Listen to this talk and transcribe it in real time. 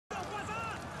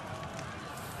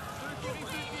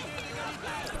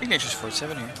Ignatius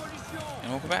 47 here,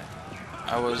 and welcome back.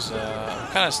 I was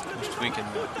kind of tweaking.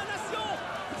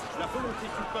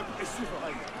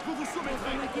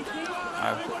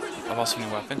 I've also new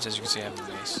weapons, as you can see. I have the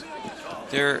base.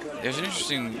 There's an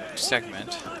interesting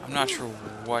segment. I'm not sure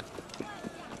what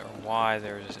or why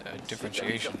there's a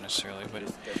differentiation necessarily,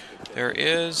 but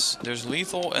there's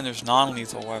lethal and there's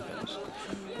non-lethal weapons.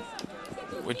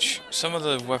 Which some of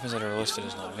the weapons that are listed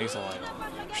as non-lethal, I don't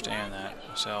really understand that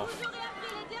myself.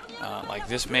 Like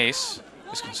this mace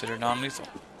is considered non-lethal.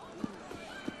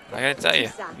 But I gotta tell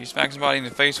you smack somebody in the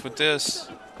face with this,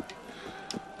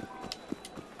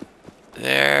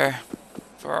 they're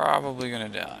probably gonna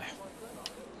die.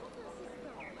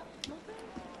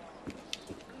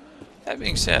 That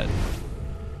being said,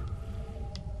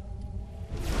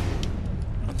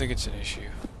 I don't think it's an issue.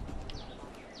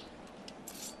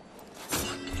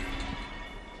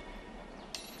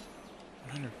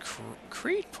 100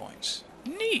 creed points.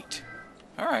 Neat.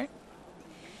 Alright.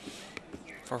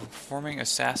 For performing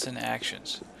assassin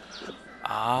actions.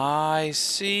 I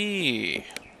see.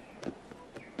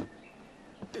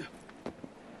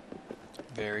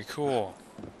 Very cool.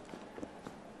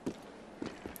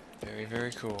 Very,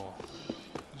 very cool.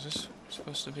 Is this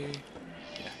supposed to be?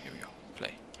 Yeah, here we go.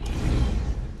 Play.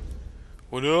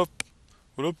 What up?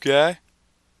 What up, guy?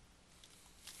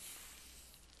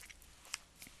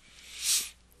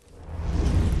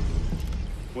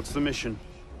 What's the mission?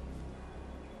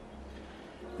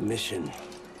 Mission.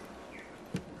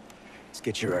 Let's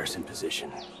get your arse in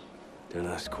position. Don't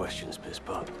ask questions, piss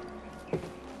pop.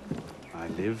 I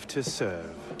live to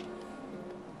serve.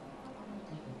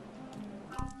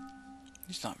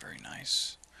 He's not very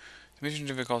nice. The mission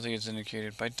difficulty is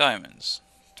indicated by diamonds.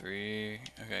 3.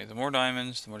 Okay, the more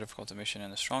diamonds, the more difficult the mission,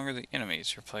 and the stronger the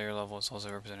enemies. Your player level is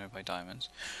also represented by diamonds.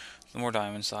 The more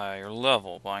diamonds, the higher your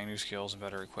level. Buying new skills and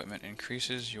better equipment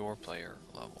increases your player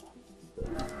level.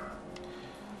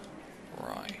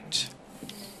 Right.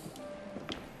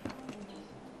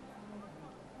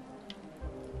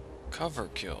 Cover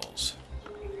kills.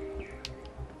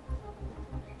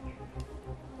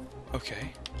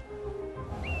 Okay.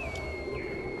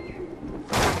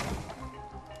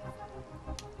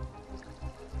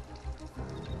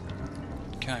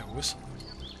 Can I whistle?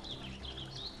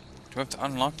 Do I have to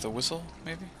unlock the whistle,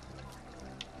 maybe?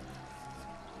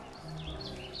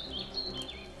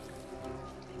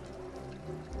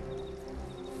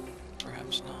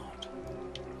 Perhaps not.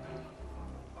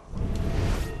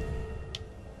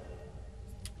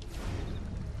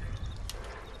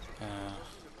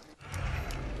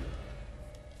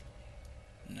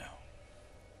 No.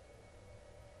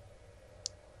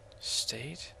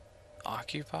 State?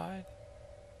 Occupied?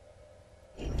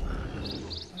 I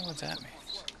don't know what that means.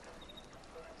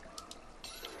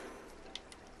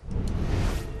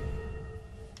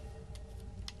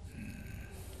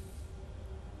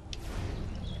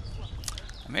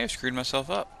 I may have screwed myself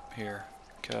up here,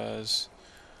 because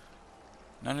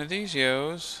none of these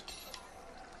yos.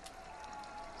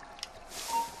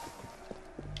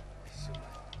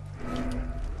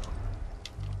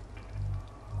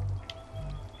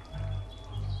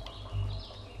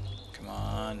 Come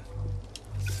on.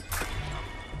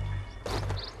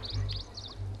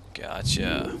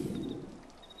 Gotcha.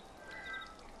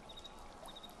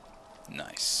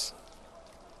 Nice.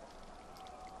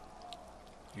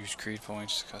 Use creed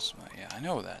points to customize. Yeah, I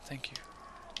know that. Thank you.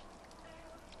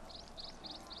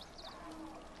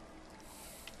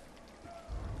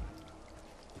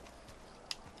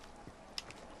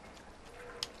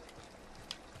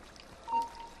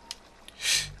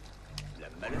 La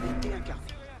maladie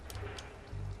incarnée.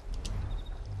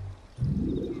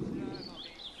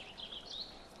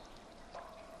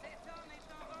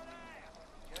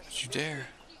 Don't you dare.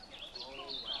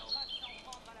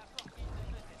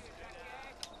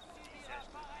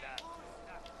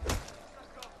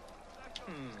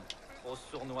 Trop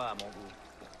sournois à mon goût.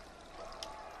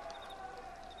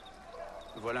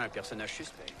 Voilà un personnage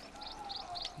suspect.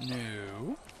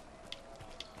 No.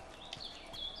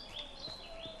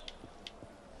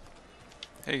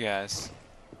 Hey guys.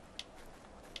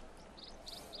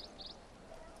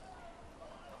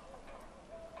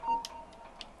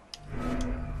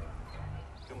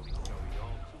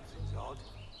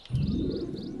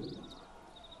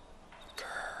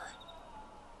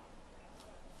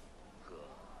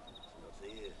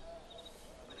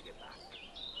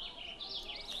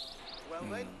 Well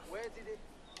then, where did it...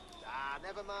 Ah,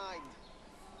 never mind.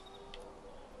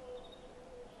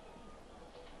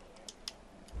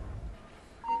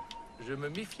 Je me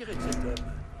méfierais de cet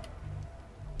homme.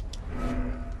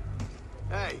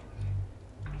 Hey,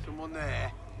 someone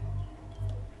there?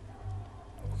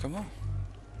 come on.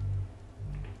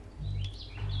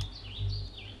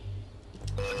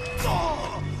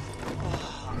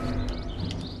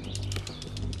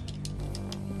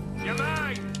 You're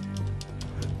mine!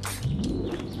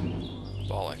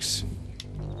 Bollocks.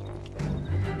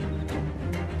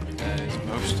 That is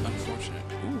most unfortunate.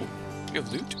 Ooh, you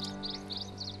have loot?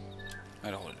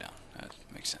 I'd hold it down. That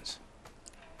makes sense.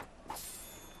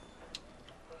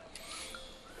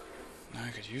 Now I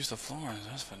could use the florins,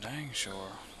 that's for dang sure.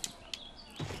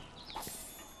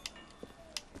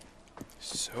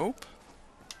 Soap?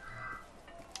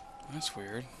 That's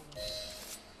weird.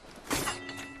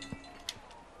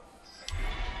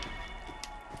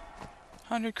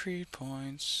 $100 Creed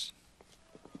points.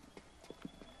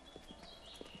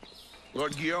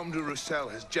 Lord Guillaume de Roussel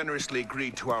has generously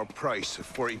agreed to our price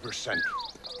of 40%.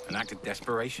 An act of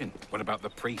desperation. What about the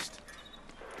priest?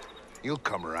 He'll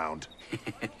come around.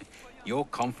 Your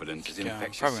confidence is Yeah, I'm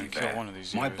infectious. probably gonna kill Seafair. one of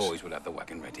these My years. boys will have the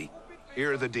wagon ready.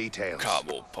 Here are the details.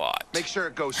 Cobble pot. Make sure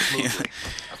it goes smoothly.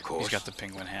 Of course. He's got the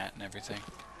penguin hat and everything.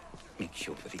 Make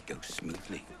sure that it goes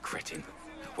smoothly, cretin.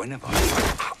 When have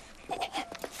I...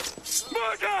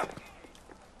 Murder!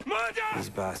 Murder! These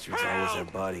bastards always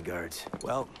have bodyguards.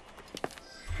 Well,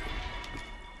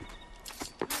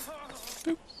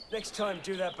 Next time,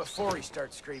 do that before he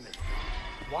starts screaming.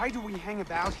 Why do we hang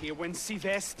about here when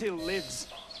Siver still lives?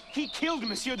 He killed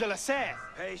Monsieur de la Serre.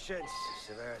 patience.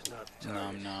 Sever's not the target.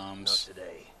 Nom Not noms.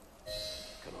 today.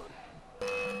 Come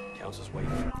on. Council's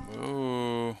waiting.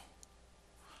 Ooh.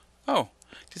 Oh,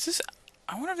 does this?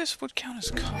 I wonder if this would count as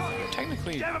cover.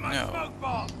 Technically,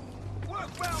 no.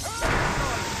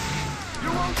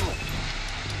 Your uncle!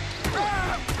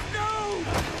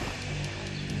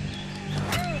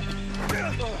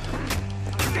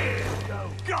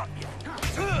 Got you!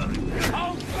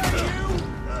 I'll play you!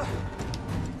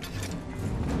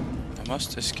 I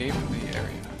must escape the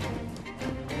area.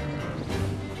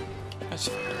 That's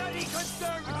fair. Bloody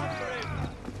conservative!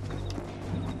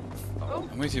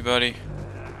 I'm with you, buddy.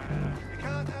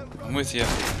 I'm with you.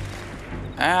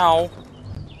 Ow!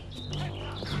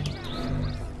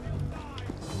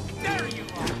 There you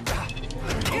are!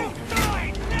 You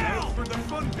die now! For the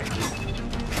fun bit!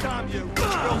 Damn you!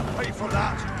 We'll pay for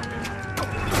that!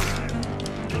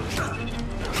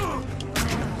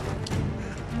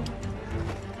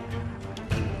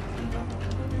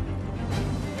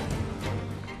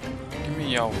 Give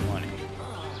me your money.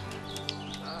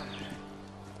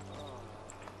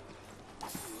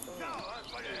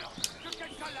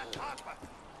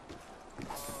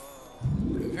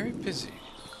 I'm very busy.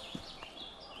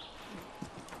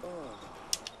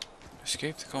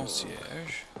 Escape the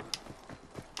concierge.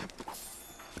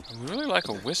 I would really like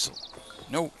a whistle.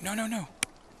 No, no, no, no.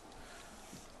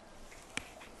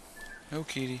 No,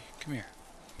 kitty. Come here.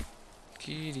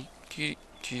 Kitty, kitty,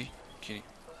 kitty, kitty.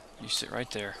 You sit right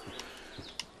there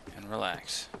and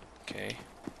relax. Okay.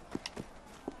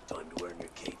 Time to earn your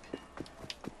cape.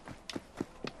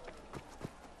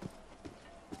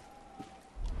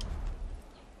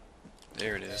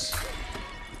 There it is.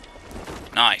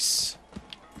 Nice.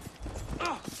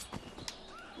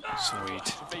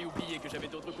 Sweet. J'ai oublié que j'avais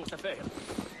d'autres courses à faire.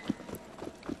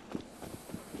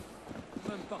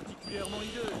 Même particulièrement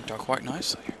hideux. Worked out quite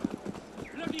nicely.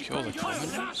 Kill the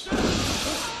criminals. I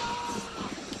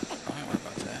don't worry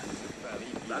about that.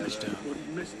 That is done.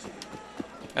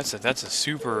 That's a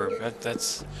super.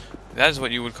 That is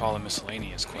what you would call a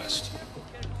miscellaneous quest.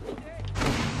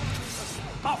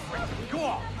 Go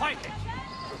on, fight it!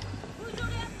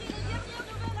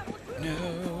 No,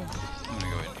 I'm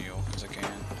gonna go ahead and heal because I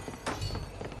can.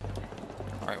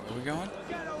 All right, where are we going?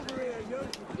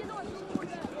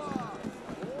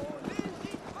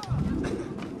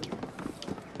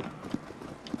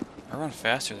 I run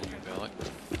faster than you, Bellic.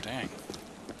 Dang.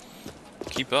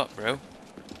 Keep up, bro.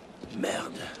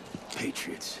 Merde.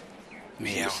 Patriots.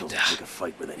 Useless to pick a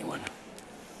fight with anyone.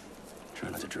 Try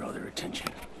not to draw their attention.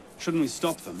 Shouldn't we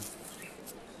stop them?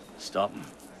 Stop them.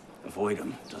 Avoid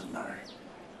them. Doesn't matter.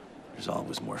 There's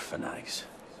always more fanatics.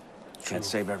 Can't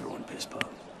save everyone, piss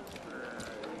pop.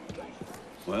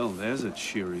 Well, there's a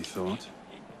cheery thought.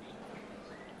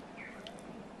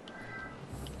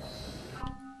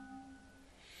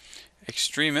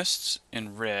 Extremists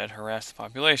in red harass the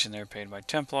population. They're paid by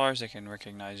Templars. They can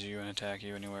recognize you and attack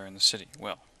you anywhere in the city.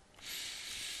 Well.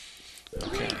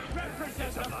 Okay.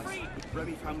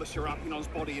 Remy found the Serapion's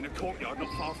body in a courtyard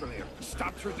not far from here.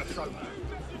 Stabbed through the throat.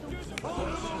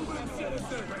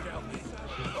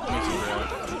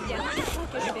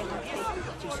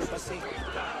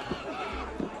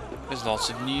 There's lots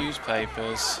of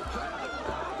newspapers.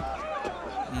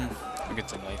 We'll get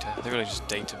them later. They're really just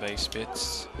database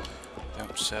bits.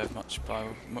 don't serve much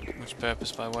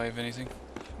purpose by way of anything.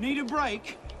 Need a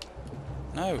break?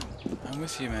 No, I'm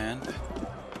with you, man.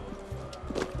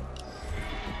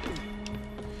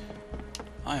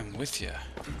 I am with you.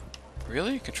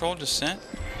 Really? Controlled descent?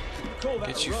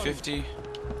 Gets you 50.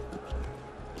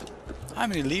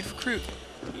 I'm an elite recruit.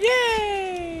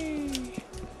 Yay!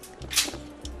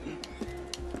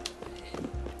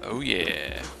 Oh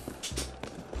yeah.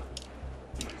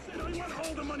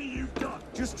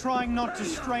 Just trying not to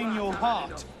strain your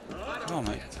heart. Come on,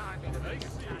 mate.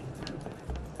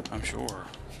 I'm sure.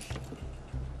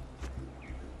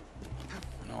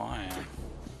 No, I am.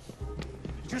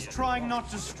 Just trying not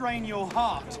to strain your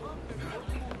heart.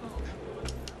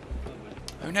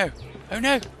 Oh no! Oh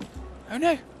no! Oh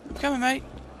no! I'm coming, mate!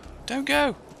 Don't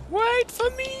go! Wait for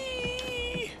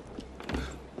me!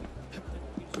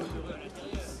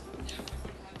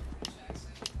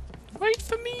 Wait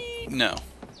for me! No.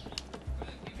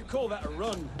 You call that a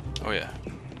run? Oh yeah.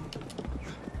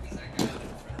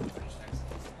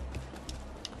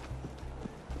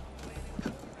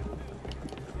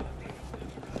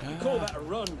 Call that a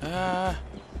run?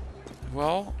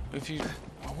 Well, if you...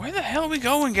 Where the hell are we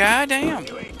going, goddamn?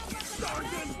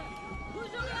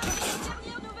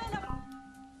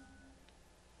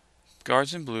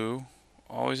 Guards in blue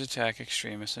always attack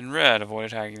extremists. In red, avoid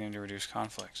attacking them to reduce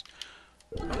conflicts.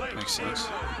 Makes sense.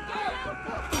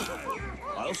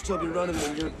 I'll still be running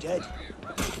when you're dead.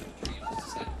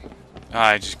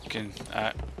 I just can...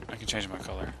 I can change my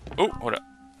color. Oh, hold up.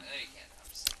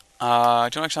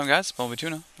 Until next time, guys. Bumblebee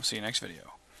Tuna. We'll see you next video.